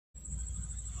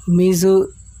Meizu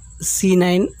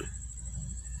C9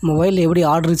 mobile எப்படி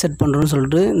order set பண்ணுறோன்னு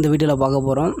சொல்லிட்டு இந்த வீடியோவில் பார்க்க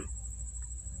போகிறோம்.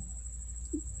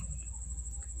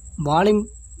 வால்யூம்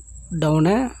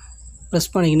டவுனை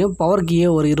ப்ரெஸ் பண்ணிக்கின்னு பவர் கீயை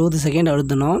ஒரு 20 செகண்ட்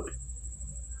அழுத்தணும்.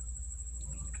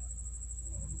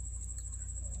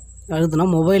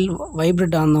 மொபைல்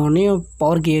வைப்ரேட் ஆனோடனே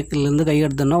பவர் கீலேருந்து கை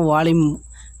எடுத்தோன்னா வால்யூம்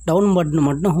டவுன் பட்டனை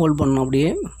மட்டும் ஹோல்ட் பண்ணணும். அப்படியே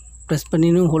ப்ரெஸ்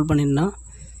பண்ணின்னு ஹோல்ட் பண்ணினா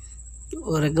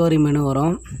ஒரு ரெக்கவரி மெனு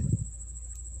வரும்.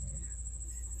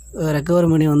 ரெக்கவரி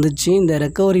மெனு வந்துச்சு. இந்த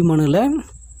ரெக்கவரி மெனுவில்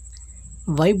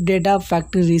வைப் டேட்டா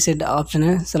ஃபேக்ட்ரி ரீசெட்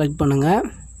ஆப்ஷனை செலக்ட் பண்ணுங்கள்.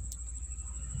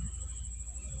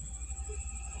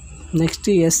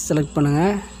 நெக்ஸ்ட்டு எஸ் செலக்ட்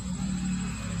பண்ணுங்கள்.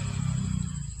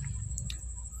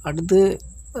 அடுத்து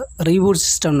ரீபூட்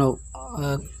சிஸ்டம் நவ்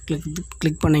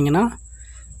கிளிக் பண்ணிங்கன்னா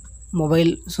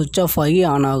மொபைல் சுவிட்ச் ஆஃப் ஆகி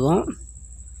ஆன் ஆகும்.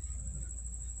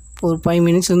 ஒரு 5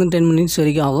 மினிட்ஸ்லேருந்து 10 மினிட்ஸ்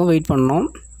வரைக்கும் ஆகும். வெயிட் பண்ணணும்.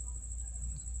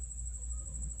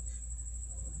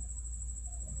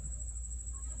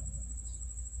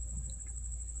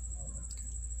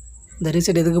 இந்த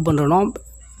ரீசெட் எதுக்கு பண்ணுறோன்னா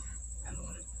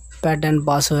pattern,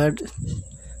 password,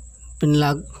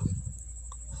 pin lock,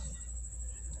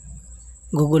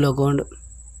 Google account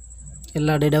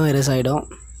எல்லா டேட்டாவும் எரேஸ் ஆகிடும்.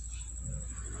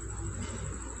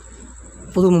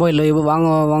 புது மொபைலில் இப்போ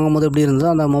வாங்கும் போது எப்படி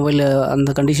இருந்ததோ அந்த மொபைலில் அந்த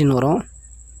கண்டிஷன் வரும்.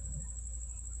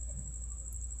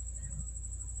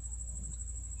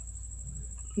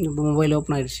 இப்போ மொபைல்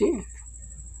ஓப்பன் ஆகிடுச்சு.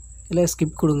 இல்லை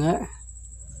ஸ்கிப் கொடுங்க.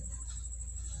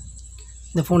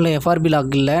 இந்த ஃபோனில் எஃப்ஆர்பி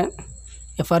லாக் இல்லை.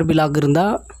 எஃப்ஆர்பி லாக்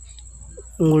இருந்தால்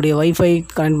உங்களுடைய வைஃபை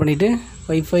கனெக்ட் பண்ணிவிட்டு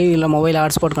வைஃபை இல்லை மொபைல்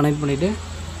ஹாட்ஸ்பாட் கனெக்ட்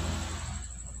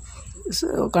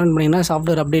பண்ணிங்கன்னா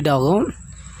சாஃப்ட்வேர் அப்டேட் ஆகும்.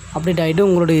 அப்டேட் ஆகிட்டு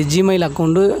உங்களுடைய ஜிமெயில்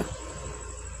அக்கௌண்ட்டை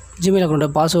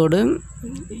பாஸ்வேர்டு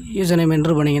யூசர் நேம்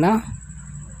என்ட்ரு பண்ணிங்கன்னா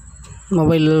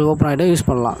மொபைல் ஓப்பன் ஆகிட்டு யூஸ்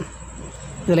பண்ணலாம்.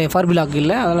 இதில் எஃப்ஆர்பி லாக்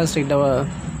இல்லை, அதெல்லாம் ஸ்ட்ரைட்டாக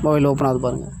மொபைல் ஓப்பன் ஆகுது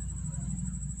பாருங்கள்.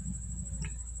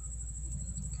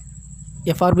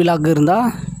 எஃப்ஆர்பி லாக் இருந்தால்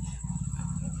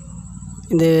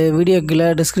இந்த வீடியோ கீழே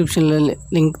டிஸ்கிரிப்ஷனில்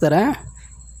லிங்க் தரேன்.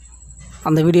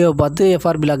 அந்த வீடியோவை பார்த்து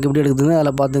எஃப்ஆர்பி லாக் எப்படி எடுக்குதுன்னு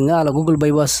அதில் பார்த்துங்க. அதில் கூகுள்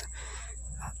பைபாஸ்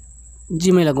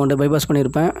ஜிமெயில் அக்கௌண்ட்டை பைபாஸ்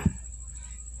பண்ணியிருப்பேன்.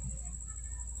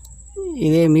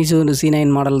 இதே Meizu C9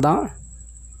 மாடல் தான்.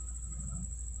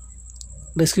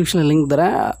 டிஸ்கிரிப்ஷனில் லிங்க்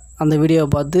தரேன். அந்த வீடியோவை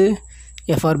பார்த்து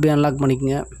எஃப்ஆர்பி அன்லாக்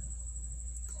பண்ணிக்கோங்க.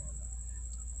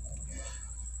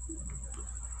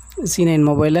 C9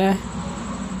 மொபைலை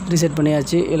ரீசெட்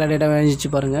பண்ணியாச்சு. எல்லா டேட்டாவும் அழிஞ்சிச்சு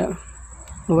பாருங்கள்.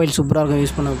 மொபைல் சூப்பராக இருக்கும்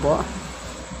யூஸ் பண்ணப்போ.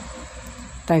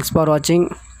 தேங்க்ஸ் ஃபார் வாட்சிங்.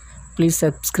 Please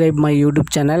subscribe my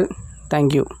YouTube channel.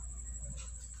 Thank you.